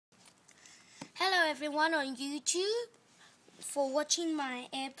everyone on YouTube for watching my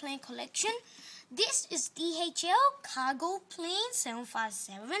airplane collection. This is DHL cargo plane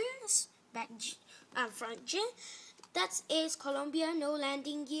 757 front jet. That's Ace Columbia, no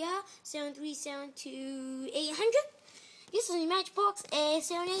landing gear, 737 to 800. This is Matchbox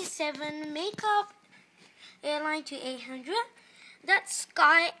A787 makeup airline to 800. That's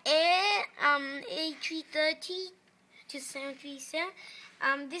Sky Air A330 to 737.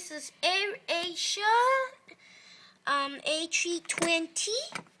 This is Air Asia A320,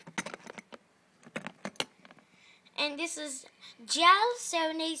 and this is JAL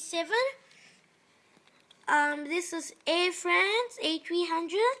 787. This is Air France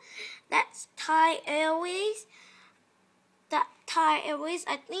A300. That's Thai Airways.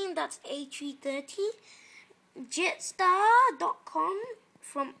 I think that's A330. Jetstar.com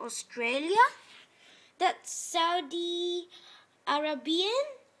from Australia. That's Saudi Arabian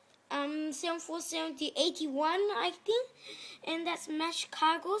 747 to 81, I think. And that's Mesh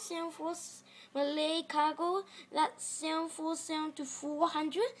Cargo 747 Malay Cargo. That's 747 to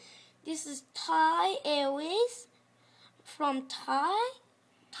 400. This is Thai Airways from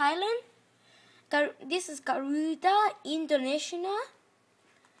Thailand. This is Garuda Indonesia.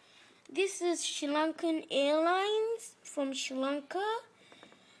 This is Sri Lankan Airlines from Sri Lanka.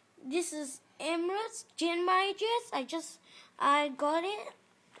 This is Emirates Jets. I got it.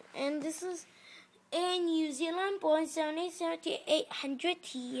 And this is Air New Zealand Boeing 787-800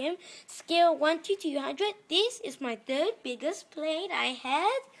 TM, scale 1 to 200. This is my third biggest plane I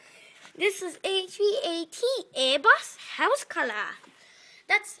had. This is A380 Airbus House Color.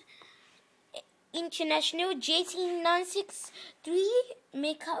 That's International JT963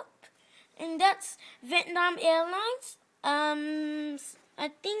 makeup. And that's Vietnam Airlines. I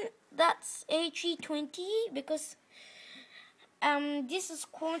think that's A320 because this is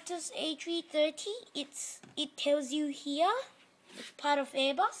Qantas A330. It tells you here. It's part of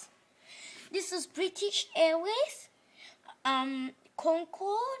Airbus. This is British Airways.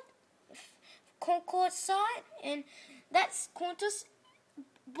 Concorde side, and that's Qantas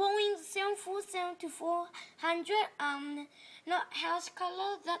Boeing 747 to 400. Not house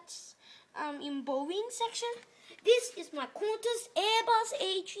color. That's in Boeing section. This is my Qantas Airbus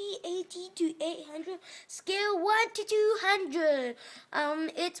A380 to 800, scale 1 to 200.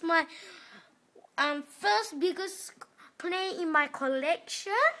 It's my first biggest plane in my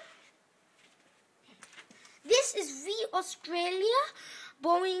collection. This is Australia,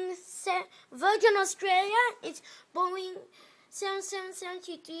 Boeing Virgin Australia. It's Boeing 777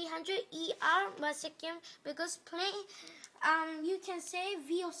 to 300 ER, my second biggest plane. You can say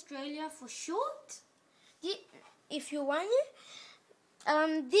V Australia for short, if you want it.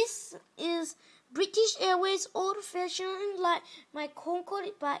 This is British Airways old-fashioned, like my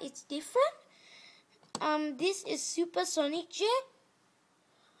Concorde, but it's different. This is Supersonic Jet.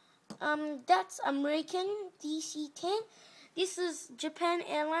 That's American DC-10. This is Japan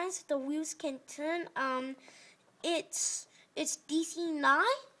Airlines. The wheels can turn. It's DC-9.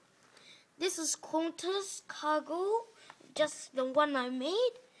 This is Qantas Cargo, just the one I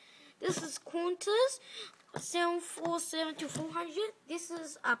made. This is Qantas 747 to 400. This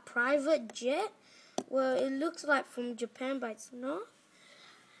is a private jet. Well, it looks like from Japan, but it's not.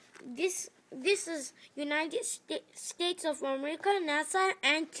 This is United States of America, NASA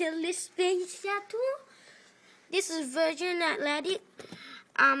Antilles Space Shuttle. This is Virgin Atlantic.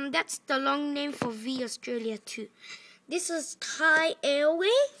 That's the long name for V Australia too. This is Thai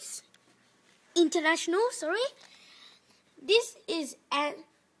Airways International. Sorry. This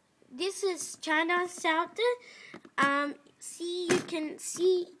is China Southern. You can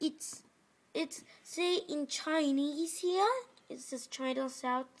see it's say in Chinese here. It says China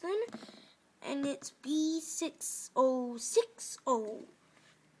Southern, and it's B6060.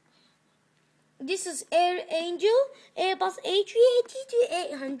 This is Air Angel Airbus A380 to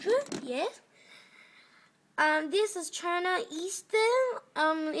 800. Yes. This is China Eastern.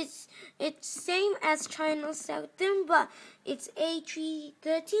 It's same as China Southern, but it's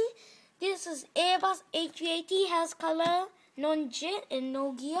A330. This is Airbus A380 house color, non-jet and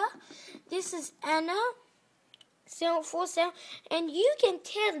no gear. This is Anna 747, and you can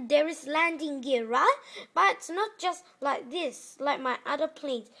tell there is landing gear, right? But it's not just like this, like my other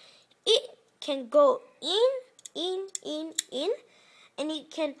planes. It can go in, and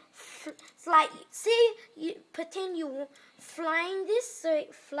it can fly. See, you pretend you flying this, so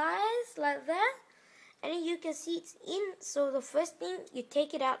it flies like that, and then you can see it's in. So the first thing, you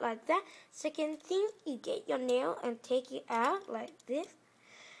take it out like that. Second thing, you get your nail and take it out like this.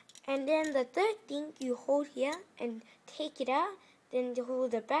 And then the third thing, you hold here and take it out then you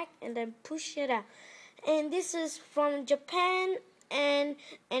hold it back and then push it out. And this is from Japan, and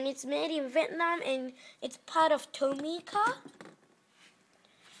it's made in Vietnam, and it's part of Tomica.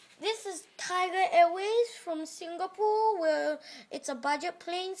 This is Tiger Airways from Singapore, where it's a budget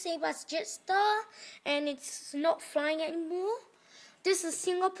plane, same as Jetstar, and it's not flying anymore. This is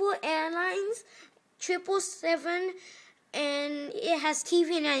Singapore Airlines 777, and it has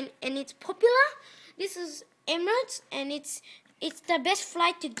TV and it's popular. This is Emirates, and it's the best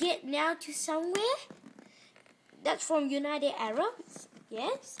flight to get now to somewhere. That's from United Arabs.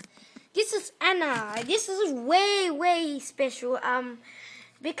 Yes. This is Anna. This is way special.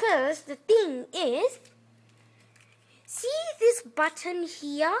 Because the thing is, see this button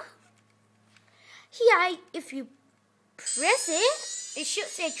here? Here, if you press it, it should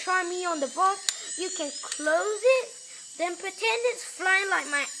say try me on the box. You can close it, then pretend it's flying like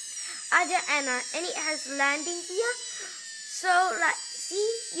my other Anna, and it has landing here. So like, see,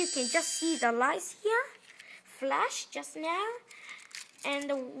 you can just see the lights here flash just now, and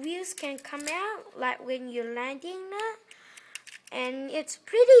the wheels can come out like when you're landing now. And it's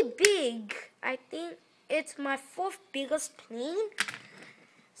pretty big. I think it's my 4th biggest plane.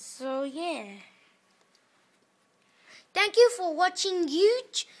 So yeah. Thank you for watching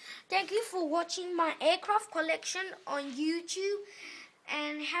Thank you for watching my aircraft collection on YouTube,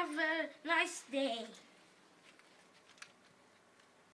 and have a nice day.